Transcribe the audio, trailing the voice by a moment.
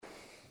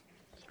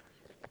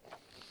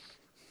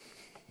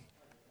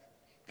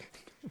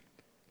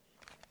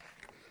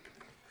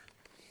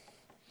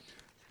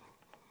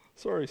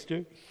Sorry,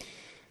 Stu.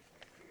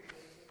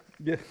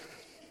 Yeah.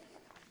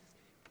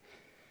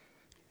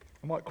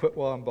 I might quit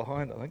while I'm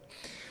behind, I think.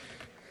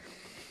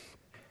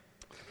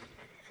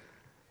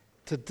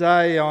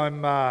 Today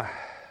I'm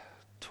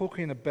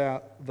talking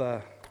about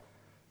the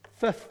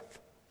fifth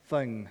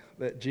thing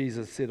that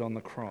Jesus said on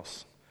the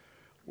cross,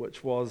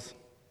 which was,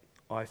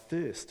 I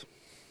thirst.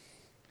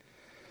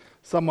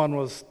 Someone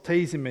was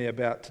teasing me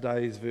about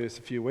today's verse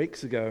a few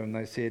weeks ago, and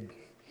they said,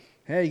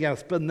 how are you going to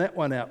spin that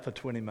one out for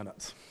 20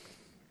 minutes?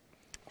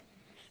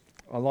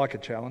 I like a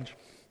challenge.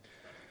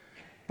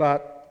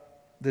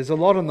 But there's a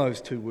lot in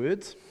those two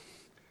words,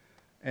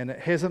 and it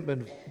hasn't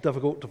been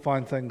difficult to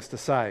find things to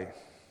say,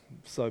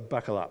 so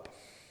buckle up.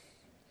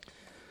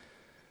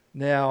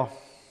 Now,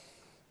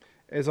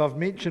 as I've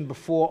mentioned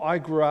before, I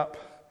grew up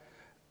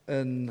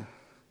in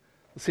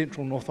the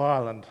central North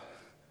Island,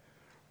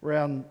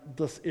 around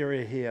this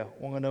area here,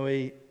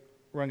 Wanganui,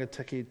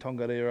 Rangatiki,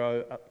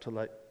 Tongariro, up to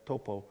Lake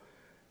Taupo.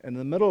 And in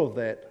the middle of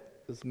that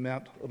is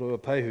Mount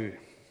Ruapehu.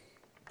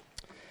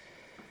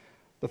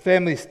 The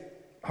family's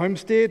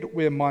homestead,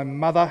 where my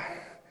mother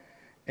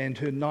and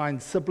her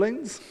 9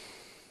 siblings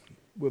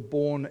were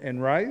born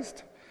and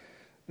raised,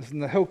 is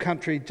in the hill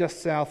country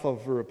just south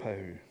of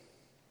Ruapehu,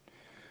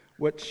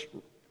 which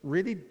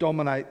really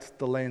dominates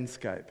the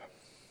landscape.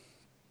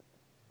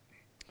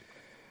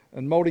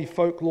 In Māori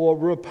folklore,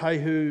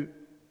 Ruapehu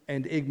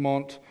and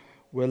Egmont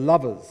were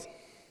lovers,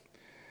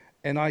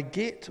 and I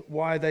get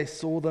why they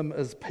saw them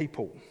as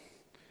people,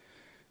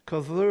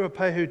 because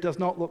Ruapehu does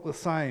not look the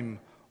same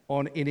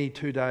on any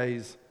 2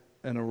 days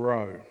in a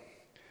row.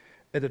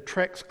 It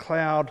attracts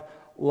cloud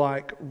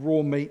like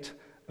raw meat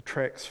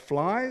attracts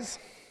flies,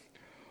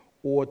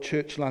 or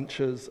church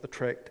lunches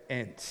attract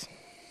ants.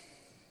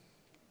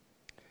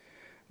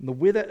 And the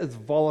weather is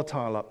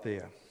volatile up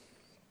there.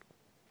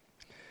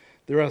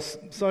 There are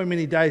so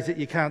many days that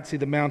you can't see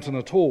the mountain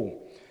at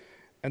all,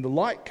 and the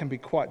light can be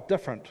quite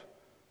different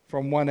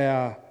from 1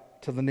 hour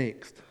to the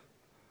next.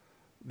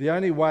 The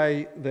only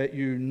way that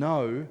you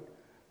know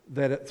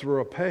that it's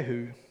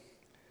Ruapehu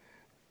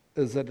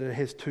is that it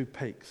has 2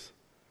 peaks.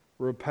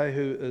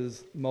 Ruapehu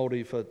is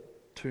Māori for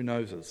 2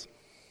 noses.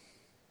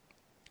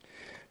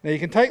 Now you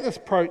can take this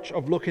approach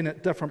of looking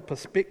at different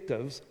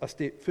perspectives a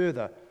step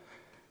further.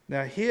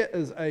 Now here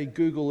is a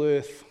Google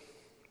Earth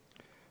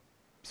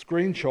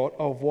screenshot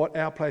of what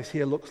our place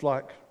here looks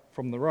like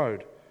from the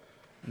road.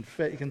 In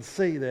fact, you can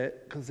see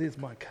that because there's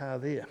my car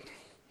there.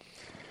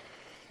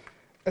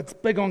 It's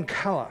big on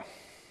colour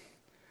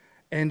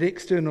and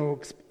external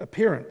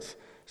appearance.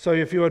 So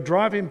if you were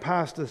driving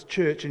past this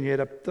church and you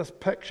had this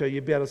picture,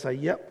 you'd be able to say,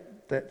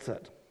 yep, that's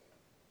it.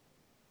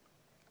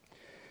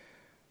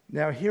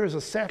 Now here is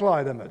a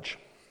satellite image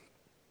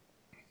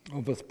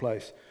of this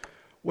place,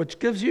 which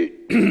gives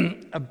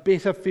you a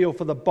better feel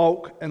for the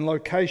bulk and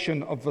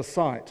location of the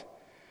site.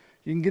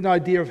 You can get an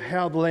idea of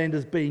how the land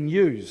is being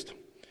used.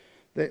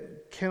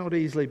 That cannot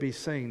easily be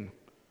seen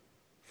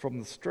from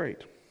the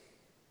street.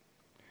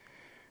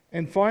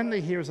 And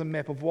finally, here is a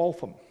map of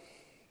Waltham,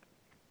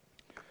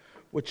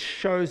 which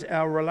shows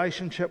our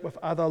relationship with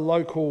other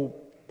local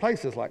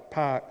places like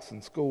parks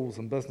and schools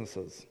and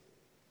businesses.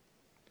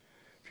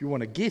 If you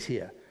want to get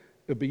here,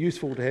 it would be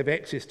useful to have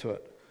access to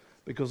it,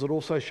 because it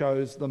also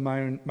shows the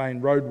main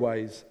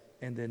roadways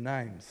and their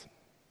names.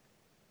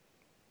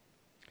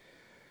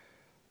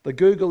 The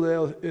Google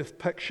Earth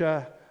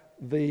picture,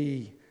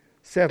 the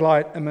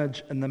satellite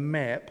image, and the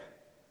map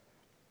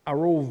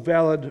are all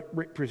valid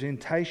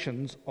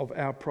representations of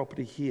our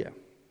property here.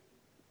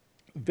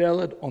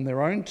 Valid on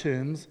their own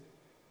terms,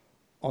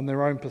 on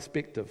their own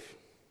perspective.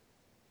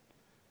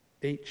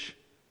 Each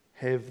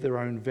have their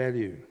own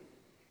value.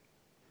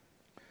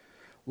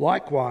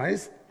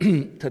 Likewise,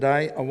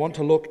 today I want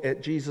to look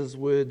at Jesus'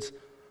 words,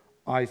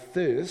 I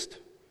thirst,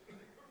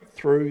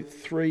 through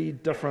 3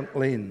 different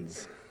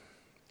lenses.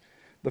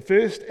 The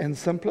first and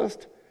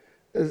simplest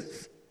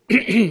is,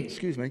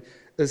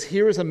 is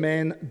here is a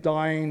man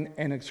dying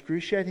an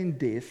excruciating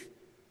death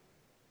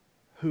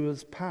who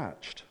is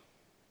parched.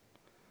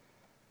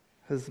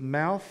 His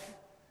mouth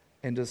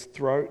and his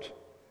throat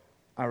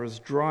are as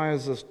dry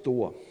as this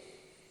door.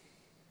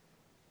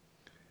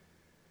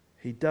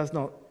 He does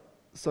not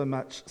so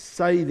much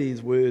say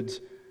these words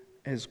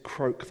as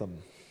croak them.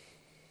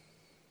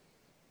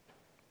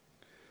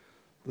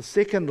 The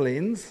second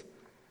lens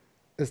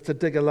is to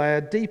dig a layer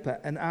deeper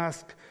and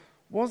ask,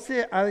 was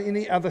there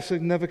any other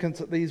significance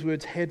that these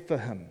words had for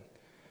him?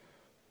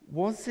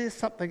 Was there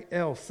something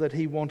else that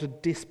he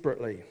wanted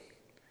desperately,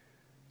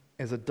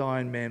 as a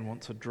dying man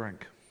wants a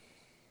drink?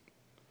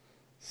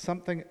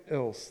 Something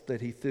else that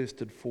he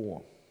thirsted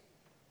for.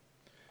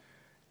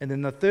 And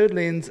then the third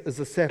lens is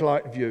the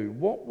satellite view.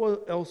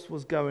 What else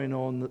was going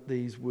on that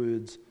these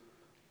words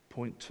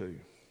point to?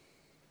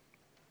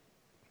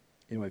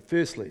 Anyway,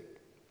 firstly,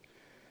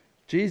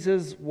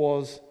 Jesus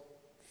was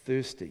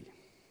thirsty.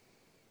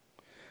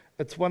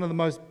 It's one of the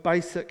most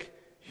basic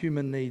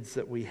human needs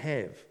that we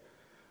have.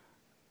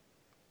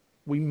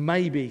 We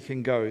maybe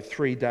can go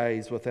 3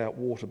 days without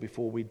water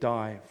before we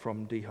die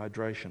from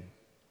dehydration.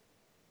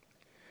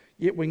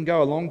 Yet we can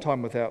go a long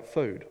time without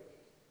food.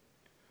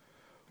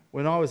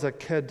 When I was a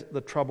kid, the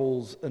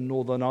troubles in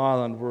Northern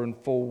Ireland were in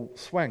full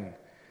swing,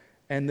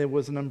 and there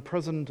was an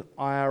imprisoned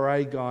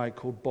IRA guy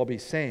called Bobby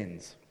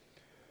Sands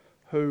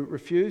who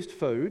refused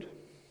food.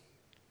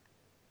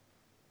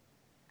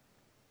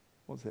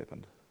 What's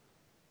happened?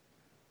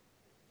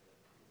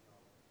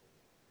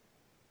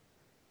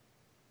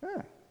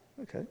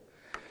 Okay.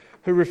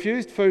 Who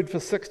refused food for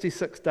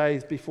 66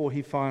 days before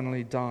he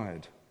finally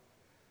died.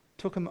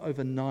 Took him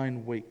over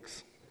 9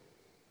 weeks.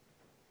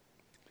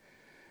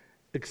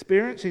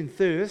 Experiencing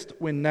thirst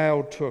when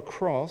nailed to a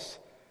cross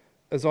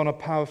is on a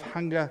par of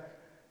hunger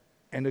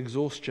and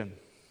exhaustion.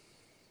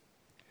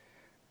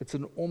 It's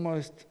an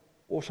almost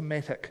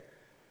automatic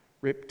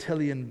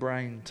reptilian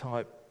brain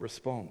type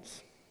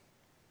response.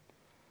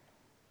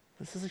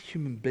 This is a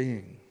human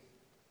being,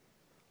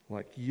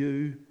 like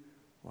you,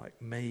 like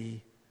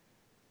me,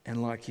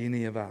 and like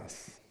any of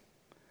us.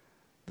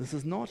 This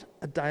is not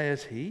a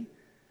deity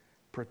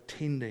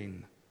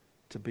pretending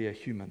to be a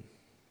human.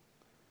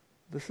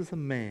 This is a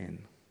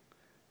man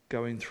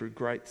going through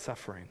great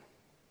suffering.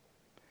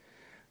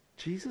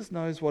 Jesus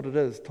knows what it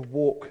is to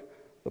walk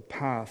the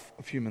path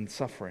of human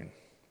suffering.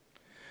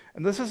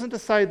 And this isn't to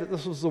say that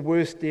this was the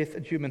worst death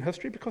in human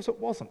history, because it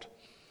wasn't.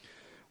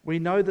 We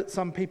know that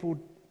some people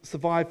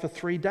survived for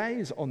 3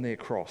 days on their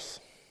cross.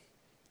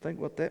 Think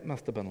what that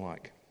must have been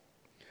like.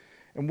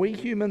 And we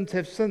humans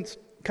have since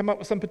come up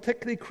with some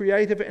particularly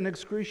creative and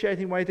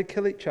excruciating way to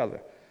kill each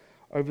other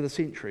over the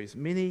centuries,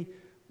 many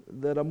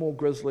that are more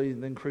grisly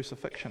than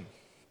crucifixion.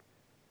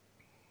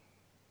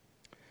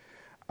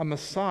 A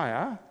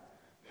Messiah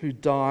who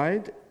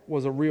died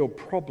was a real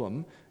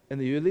problem in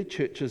the early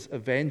church's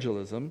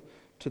evangelism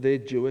to their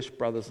Jewish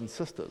brothers and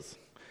sisters.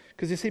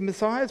 Because you see,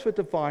 Messiahs were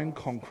divine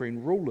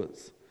conquering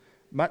rulers,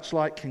 much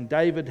like King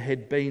David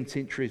had been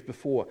centuries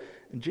before.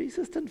 And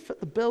Jesus didn't fit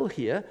the bill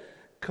here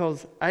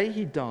because A,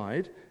 he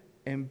died,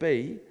 and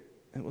B,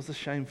 it was a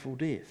shameful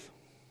death.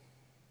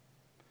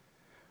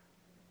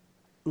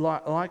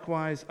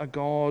 Likewise, a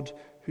God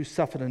who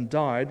suffered and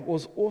died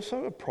was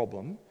also a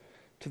problem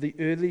to the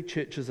early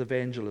church's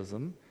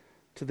evangelism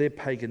to their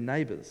pagan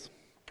neighbours,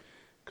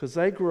 because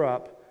they grew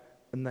up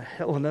in the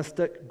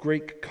Hellenistic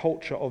Greek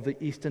culture of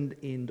the eastern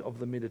end of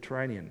the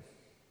Mediterranean.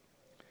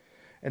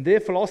 And their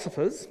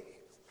philosophers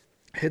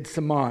had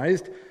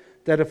surmised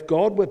that if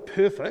God were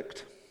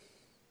perfect,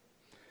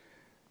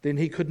 then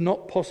he could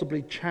not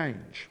possibly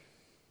change,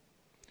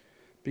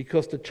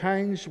 because to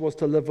change was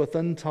to live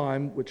within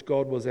time which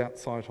God was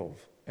outside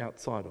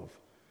of.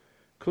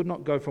 Could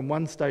not go from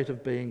one state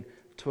of being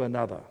to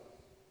another.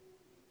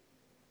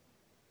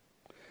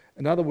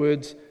 In other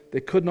words,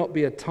 there could not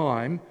be a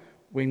time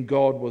when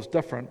God was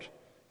different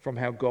from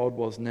how God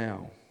was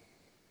now.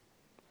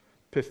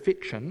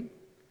 Perfection,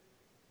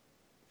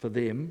 for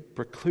them,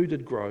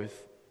 precluded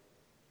growth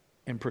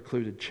and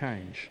precluded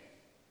change.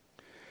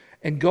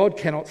 And God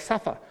cannot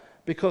suffer,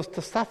 because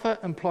to suffer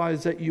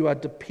implies that you are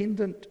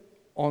dependent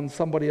on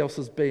somebody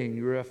else's being.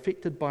 You are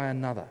affected by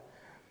another,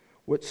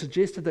 which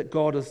suggested that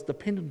God is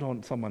dependent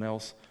on someone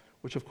else,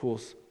 which of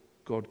course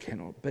God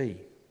cannot be.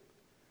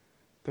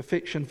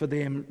 Perfection for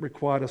them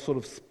required a sort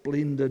of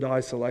splendid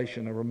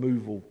isolation, a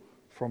removal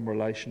from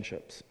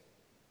relationships.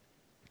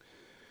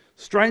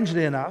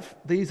 Strangely enough,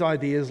 these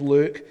ideas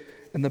lurk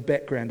in the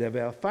background of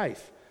our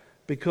faith,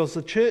 because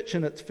the church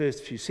in its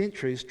first few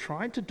centuries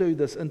tried to do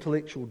this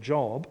intellectual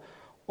job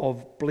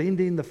of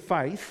blending the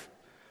faith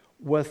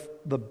with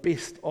the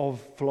best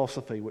of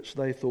philosophy, which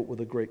they thought were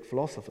the Greek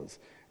philosophers.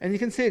 And you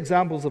can see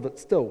examples of it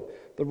still.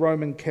 The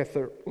Roman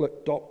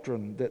Catholic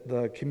doctrine that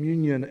the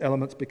communion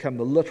elements become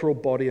the literal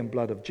body and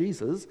blood of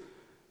Jesus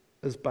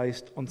is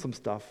based on some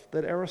stuff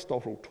that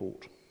Aristotle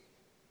taught.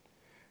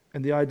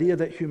 And the idea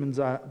that humans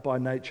are by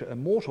nature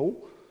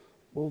immortal,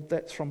 well,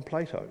 that's from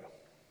Plato.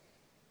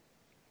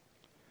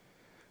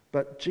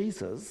 But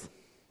Jesus,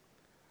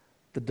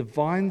 the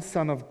divine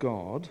Son of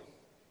God,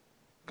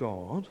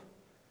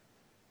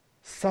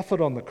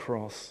 suffered on the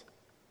cross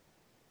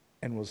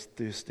and was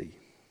thirsty.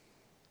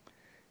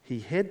 He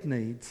had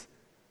needs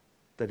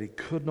that he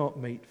could not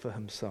meet for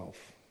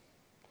himself.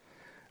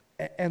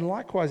 And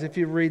likewise, if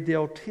you read the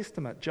Old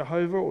Testament,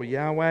 Jehovah or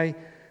Yahweh,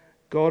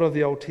 God of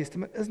the Old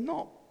Testament, is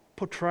not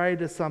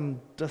portrayed as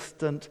some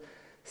distant,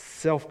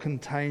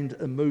 self-contained,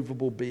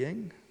 immovable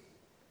being.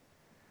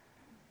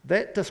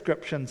 That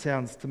description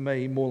sounds to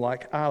me more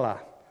like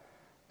Allah.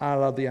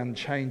 Allah the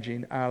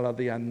unchanging, Allah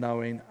the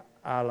unknowing,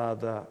 Allah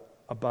the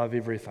above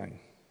everything.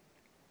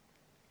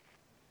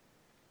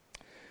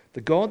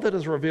 The God that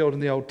is revealed in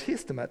the Old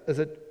Testament is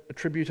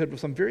attributed with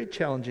some very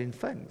challenging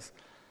things,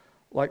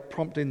 like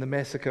prompting the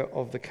massacre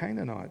of the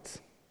Canaanites.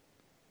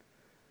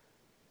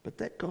 But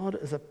that God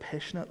is a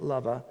passionate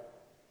lover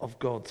of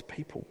God's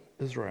people,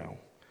 Israel.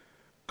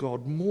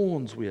 God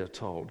mourns, we are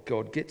told.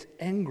 God gets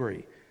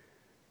angry.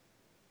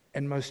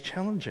 And most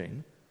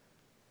challenging,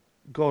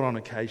 God on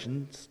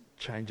occasions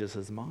changes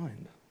his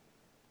mind.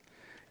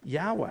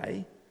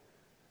 Yahweh,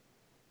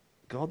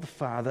 God the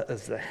Father,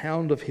 is the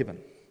hound of heaven,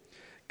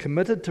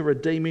 committed to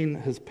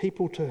redeeming his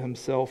people to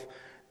himself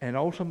and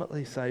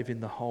ultimately saving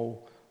the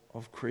whole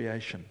of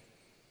creation.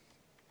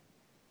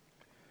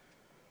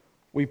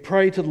 We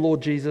pray to the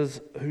Lord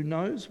Jesus, who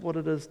knows what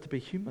it is to be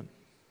human,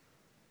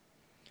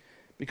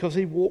 because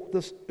he walked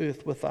this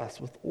earth with us,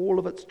 with all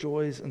of its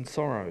joys and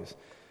sorrows.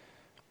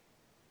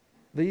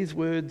 These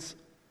words,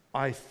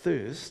 "I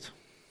thirst,"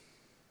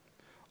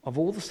 of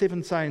all the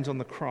 7 sayings on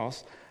the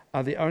cross,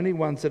 are the only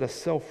ones that are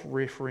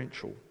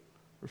self-referential,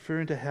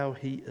 referring to how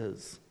he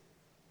is.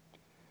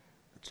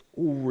 It's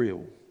all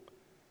real.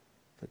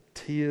 The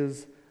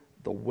tears,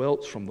 the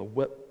welts from the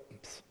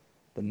whips,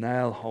 the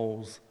nail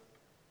holes,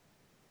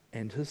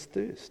 and his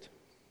thirst.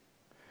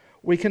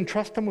 We can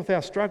trust him with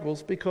our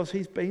struggles because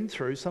he's been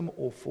through some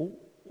awful,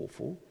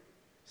 awful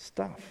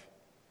stuff.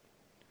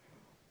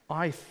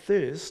 "I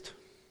thirst"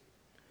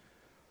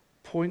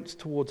 points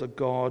towards a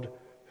God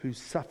who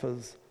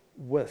suffers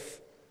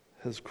with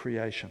his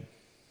creation.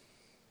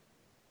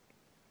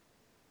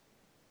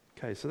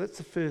 Okay, so that's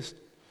the first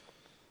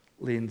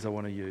lens I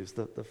want to use,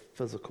 the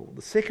physical.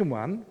 The second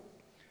one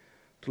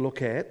to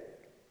look at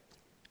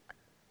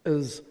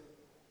is,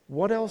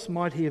 what else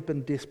might he have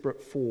been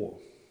desperate for?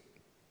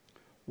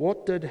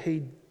 What did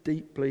he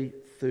deeply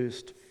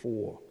thirst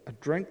for? A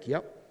drink?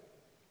 Yep.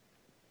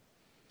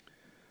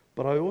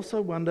 But I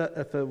also wonder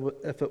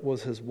if it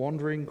was his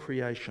wandering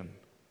creation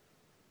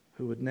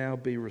who would now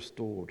be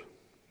restored.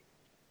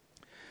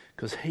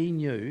 Because he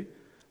knew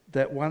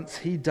that once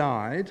he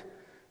died,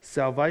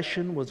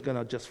 salvation was going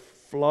to just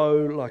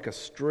flow like a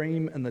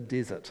stream in the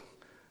desert,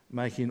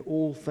 making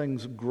all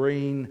things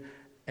green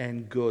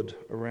and good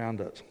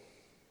around it.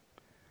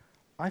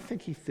 I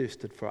think he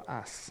thirsted for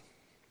us.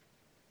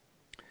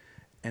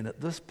 And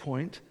at this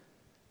point,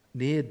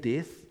 near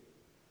death,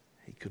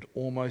 he could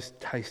almost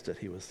taste it.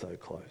 He was so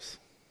close.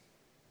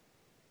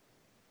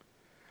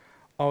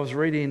 I was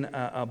reading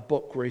a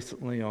book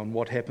recently on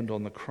what happened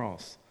on the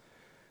cross,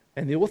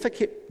 and the author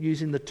kept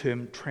using the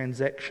term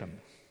transaction.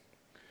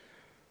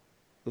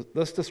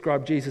 This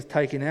described Jesus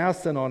taking our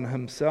sin on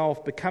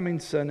himself, becoming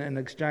sin, and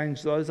in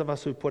exchange, those of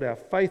us who put our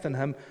faith in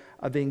him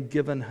are then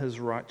given his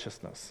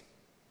righteousness.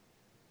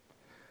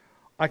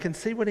 I can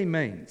see what he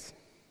means,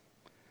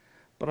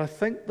 but I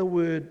think the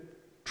word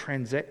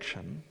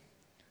transaction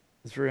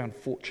is very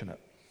unfortunate.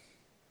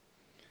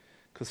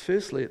 Because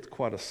firstly, it's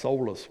quite a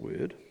soulless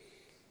word.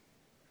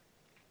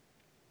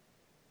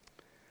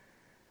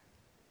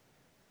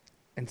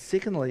 And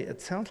secondly,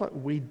 it sounds like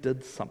we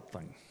did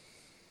something.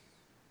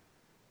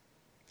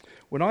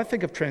 When I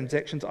think of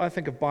transactions, I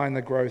think of buying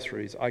the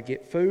groceries. I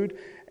get food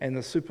and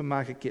the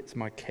supermarket gets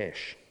my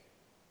cash.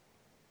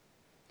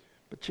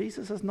 But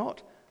Jesus is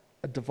not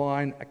a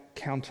divine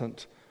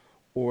accountant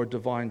or a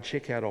divine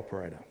checkout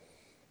operator.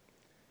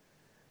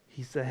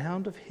 He's the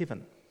hound of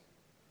heaven,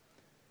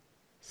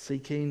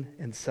 seeking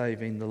and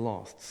saving the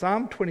lost.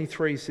 Psalm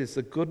 23 says,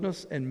 "The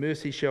goodness and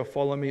mercy shall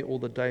follow me all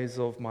the days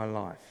of my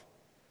life."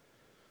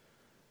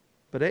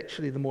 But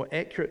actually, the more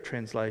accurate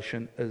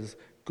translation is,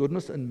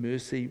 "Goodness and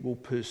mercy will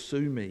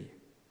pursue me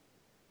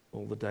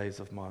all the days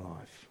of my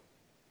life."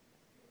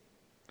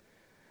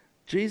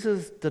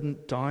 Jesus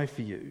didn't die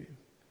for you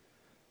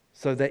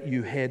so that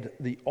you had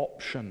the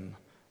option,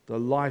 the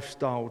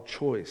lifestyle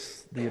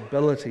choice, the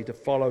ability to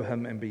follow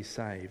him and be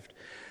saved.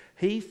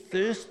 He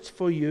thirsts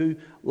for you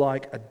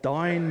like a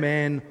dying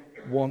man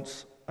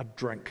wants a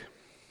drink.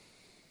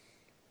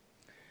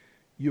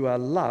 You are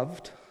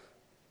loved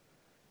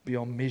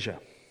beyond measure.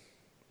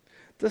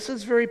 This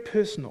is very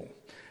personal.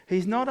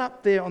 He's not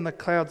up there on the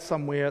cloud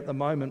somewhere at the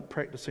moment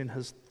practicing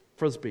his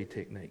frisbee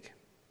technique.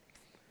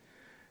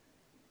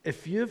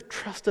 If you've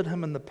trusted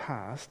him in the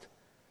past,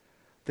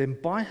 then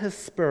by his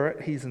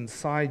Spirit, he's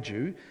inside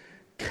you,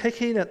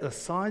 kicking at the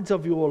sides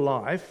of your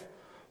life,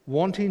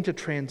 wanting to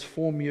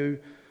transform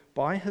you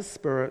by his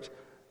Spirit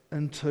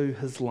into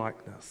his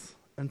likeness,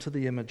 into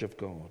the image of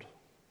God.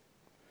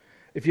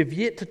 If you've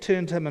yet to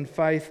turn to him in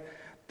faith,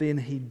 then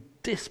he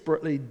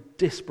desperately,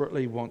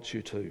 desperately wants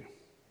you to.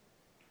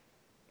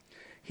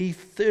 He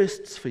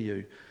thirsts for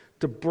you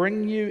to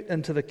bring you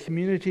into the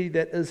community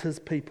that is his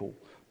people,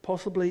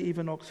 possibly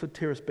even Oxford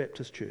Terrace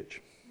Baptist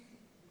Church.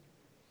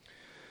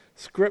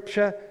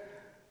 Scripture,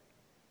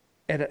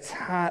 at its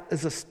heart,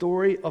 is a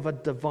story of a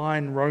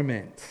divine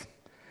romance.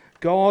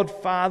 God,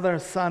 Father,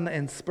 Son,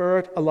 and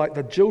Spirit are like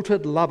the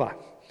jilted lover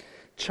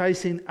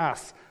chasing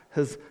us,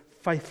 his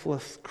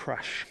faithless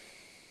crush.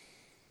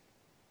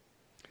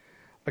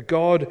 A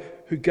God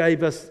who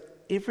gave us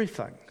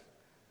everything,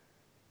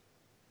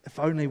 if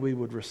only we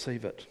would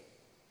receive it.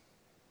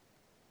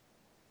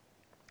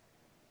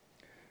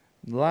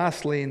 The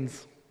last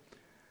lens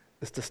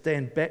is to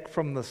stand back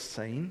from the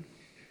scene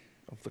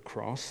of the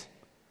cross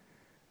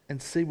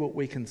and see what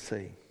we can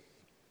see.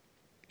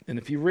 And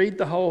if you read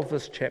the whole of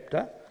this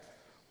chapter,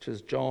 which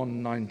is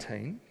John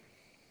 19,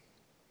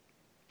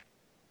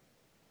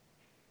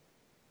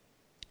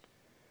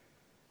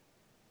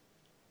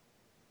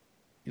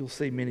 you'll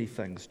see many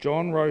things.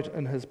 John wrote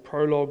in his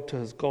prologue to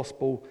his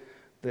gospel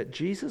that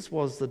Jesus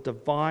was the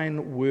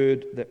divine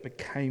word that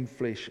became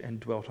flesh and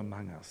dwelt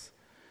among us.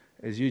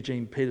 As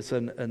Eugene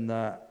Peterson in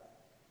the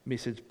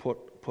message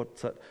put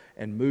puts it,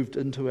 and moved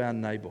into our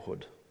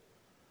neighborhood,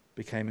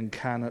 became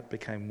incarnate,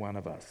 became one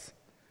of us.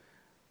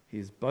 He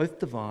is both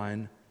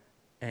divine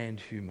and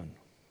human.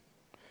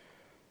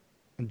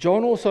 And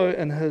John also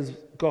in his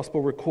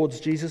gospel records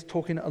Jesus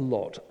talking a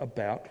lot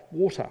about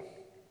water.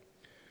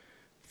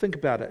 Think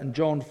about it. In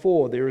John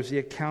 4, there is the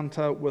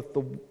encounter with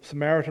the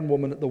Samaritan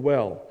woman at the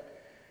well.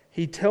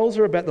 He tells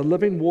her about the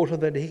living water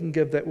that he can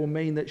give that will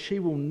mean that she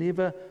will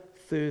never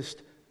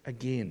thirst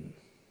again.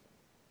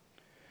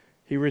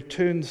 He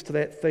returns to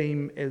that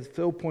theme, as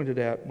Phil pointed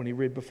out when he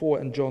read before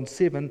in John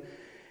 7.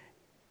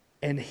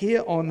 And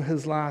here on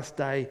his last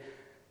day,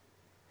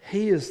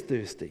 he is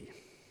thirsty.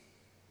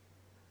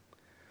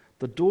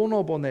 The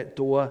doorknob on that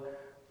door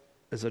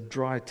is a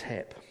dry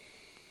tap.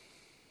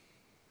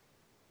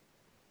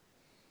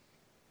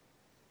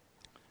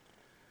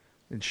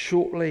 And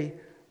shortly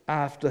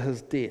after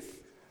his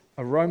death,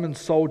 a Roman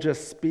soldier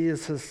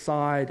spears his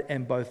side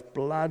and both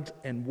blood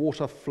and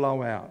water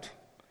flow out.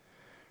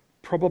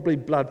 Probably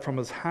blood from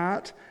his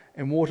heart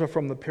and water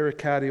from the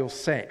pericardial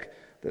sac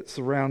that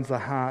surrounds the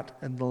heart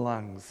and the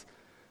lungs.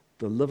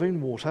 The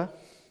living water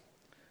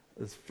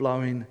is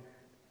flowing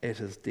at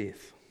his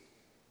death.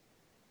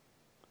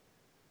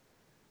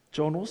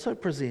 John also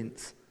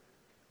presents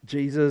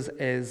Jesus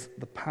as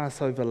the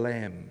Passover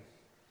lamb,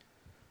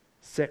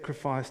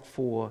 sacrificed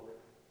for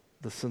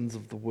the sins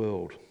of the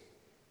world.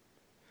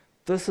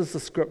 This is the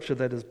scripture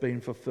that has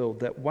been fulfilled,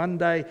 that one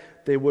day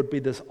there would be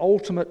this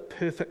ultimate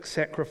perfect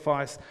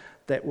sacrifice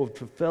that would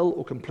fulfill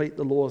or complete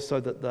the law so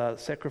that the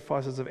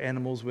sacrifices of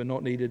animals were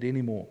not needed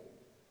anymore.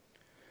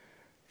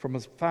 From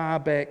as far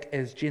back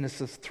as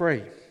Genesis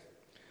 3,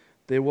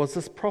 there was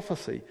this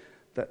prophecy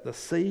that the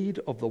seed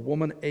of the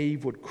woman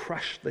Eve would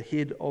crush the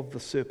head of the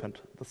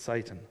serpent, the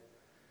Satan.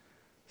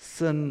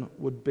 Sin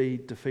would be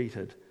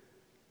defeated.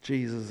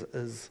 Jesus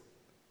is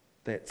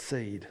that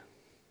seed.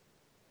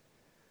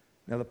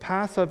 Now the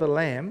Passover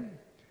lamb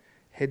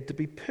had to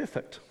be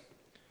perfect,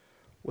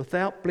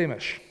 without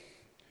blemish,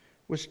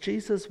 which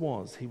Jesus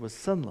was. He was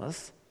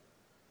sinless,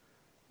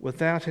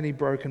 without any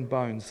broken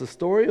bones. The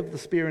story of the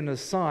spear in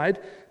his side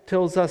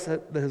tells us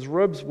that his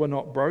ribs were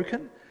not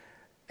broken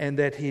and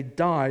that he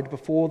died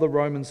before the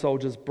Roman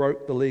soldiers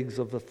broke the legs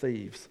of the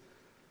thieves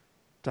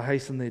to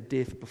hasten their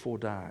death before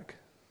dark.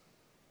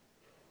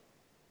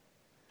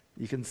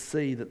 You can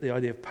see that the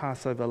idea of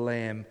Passover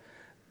lamb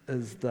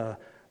is the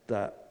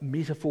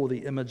metaphor,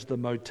 the image, the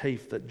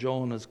motif that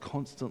John is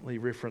constantly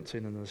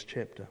referencing in this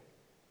chapter.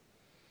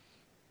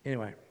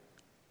 Anyway,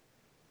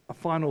 a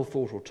final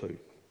thought or two.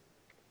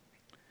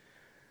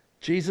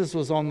 Jesus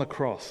was on the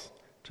cross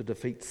to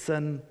defeat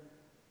sin,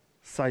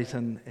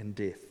 Satan, and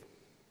death.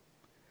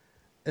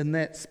 In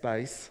that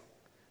space,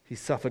 he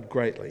suffered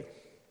greatly.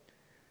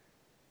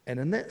 And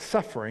in that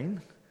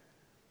suffering,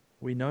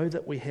 we know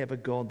that we have a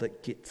God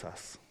that gets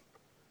us,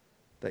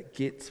 that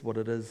gets what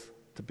it is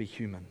to be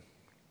human,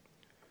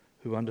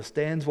 who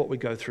understands what we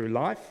go through in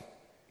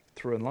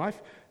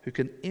life, who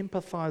can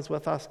empathize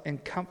with us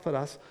and comfort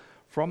us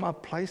from a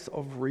place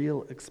of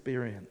real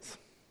experience.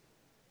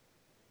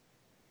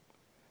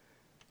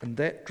 In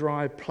that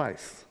dry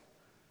place,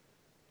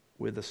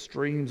 where the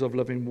streams of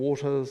living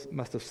waters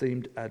must have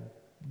seemed a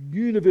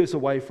universe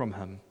away from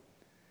him,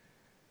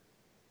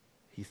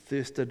 he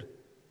thirsted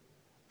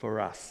for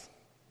us,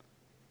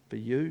 for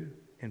you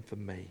and for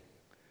me.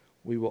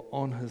 We were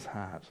on his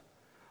heart.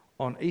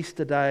 On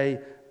Easter Day,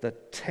 the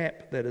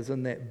tap that is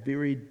in that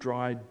very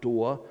dry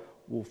door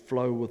will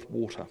flow with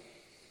water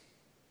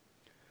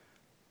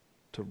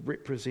to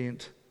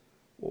represent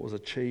what was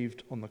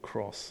achieved on the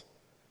cross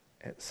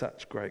at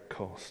such great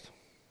cost.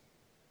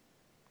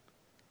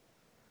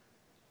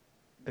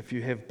 If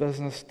you have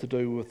business to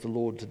do with the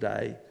Lord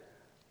today,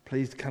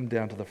 please come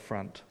down to the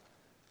front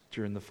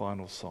during the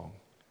final song.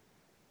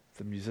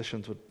 The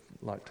musicians would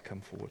like to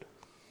come forward.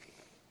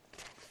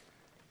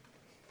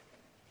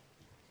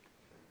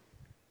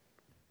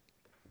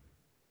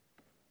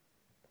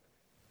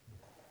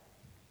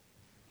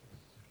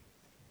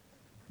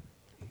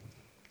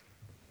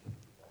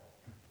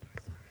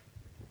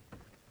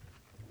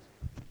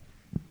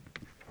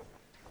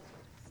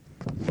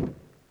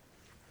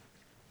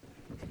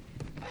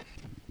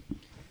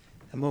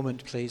 A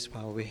moment, please,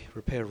 while we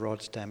repair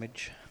Rod's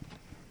damage.